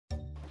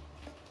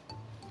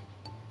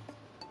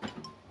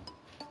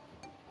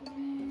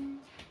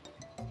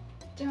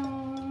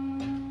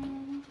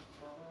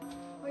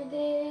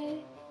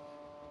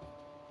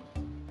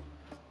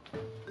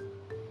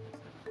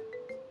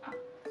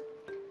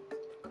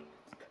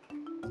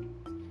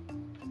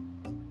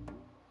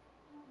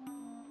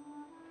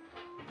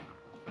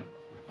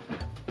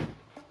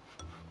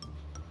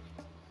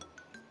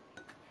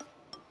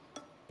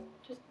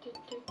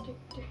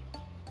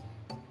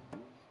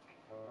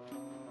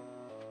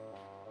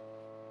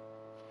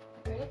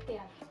って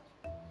やんの。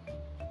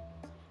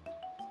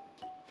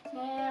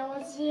ね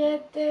え教え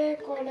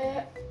て、こ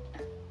れ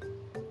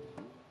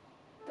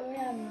どう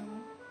やんの？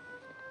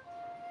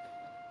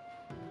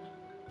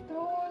ど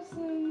うす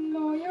ん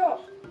の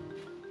よ。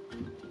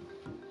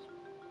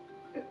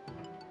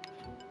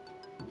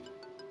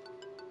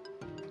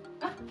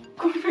あ、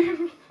ごめん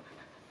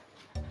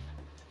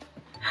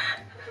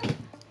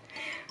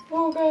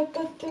棒が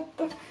当たっちゃっ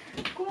た。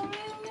ごめんね、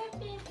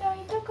ピーちゃ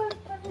ん痛かっ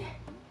たね。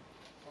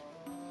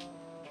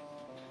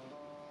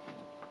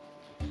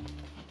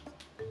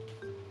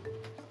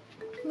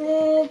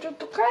ねえちょっ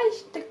と返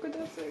してくだ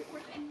さい、こ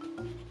れ。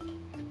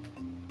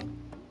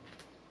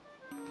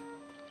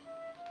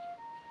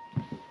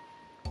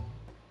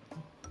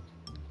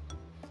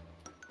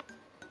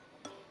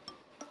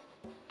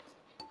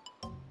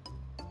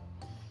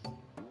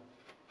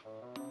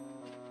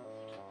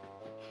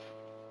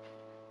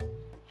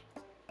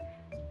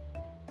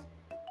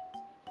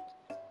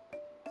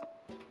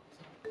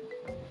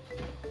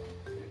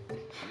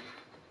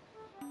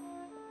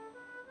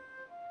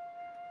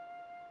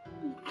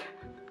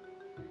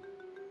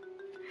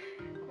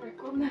これ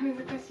こんな難し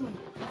いの？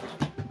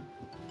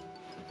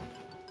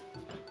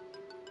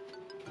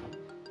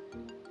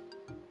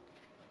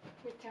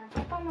ふーちゃん、パ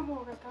パの方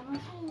が楽し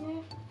い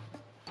ね。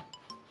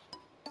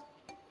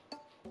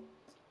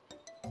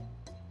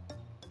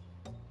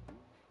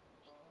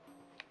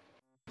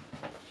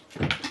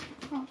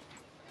あ、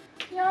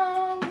い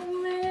やーご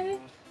めん。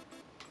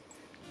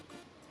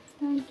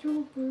大丈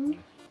夫？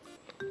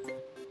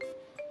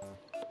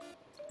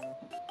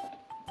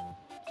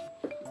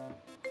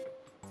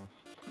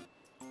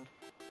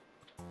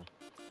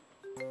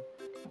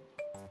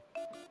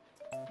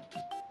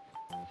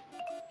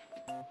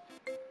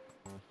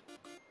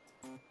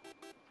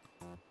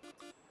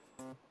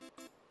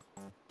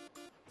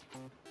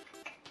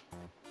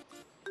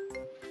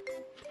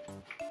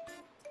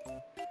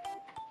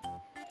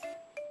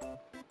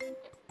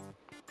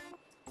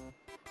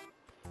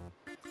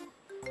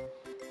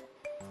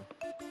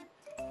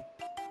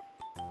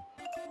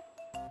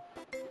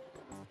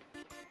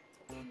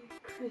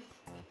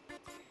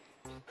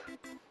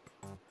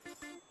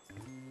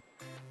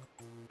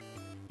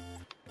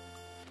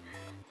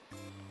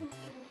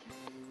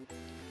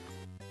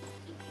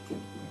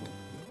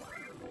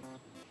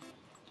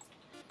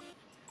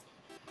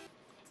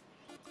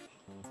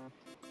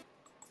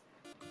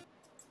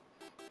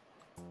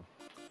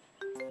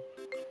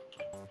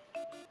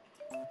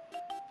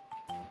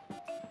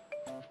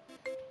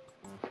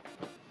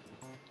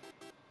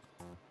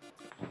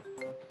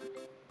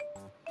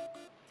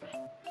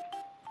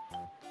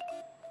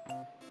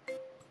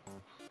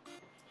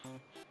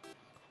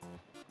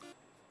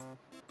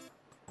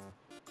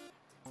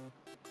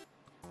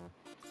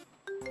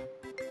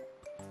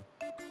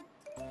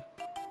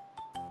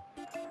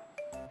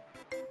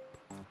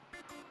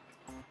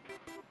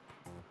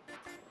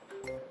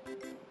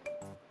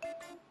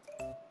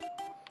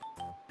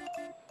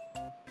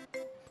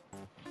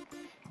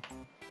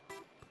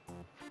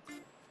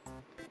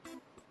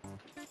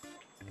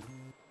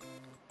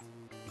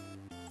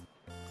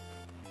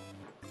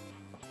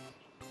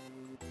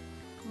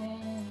ねえ、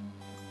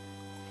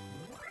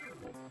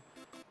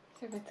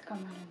すぐ捕ま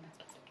るんだ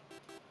けど。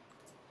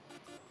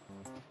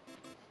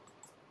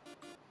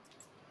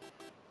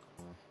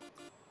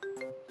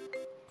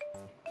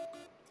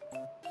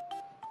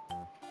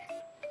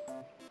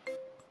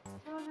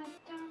そうだ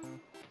ちゃん。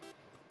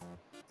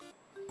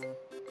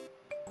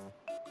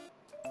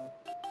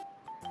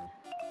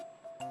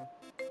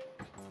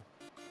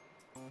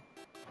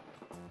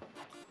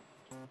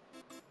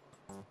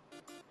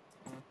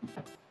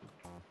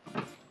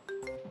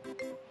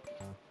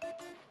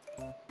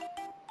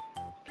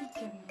ピーち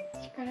ゃんの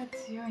力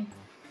強いの。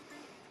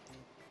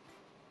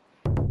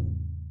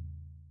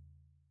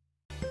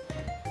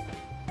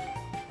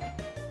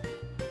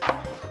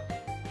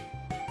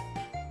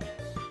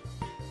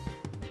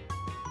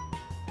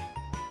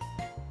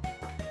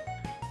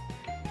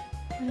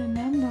これ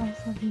何の遊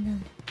びなの？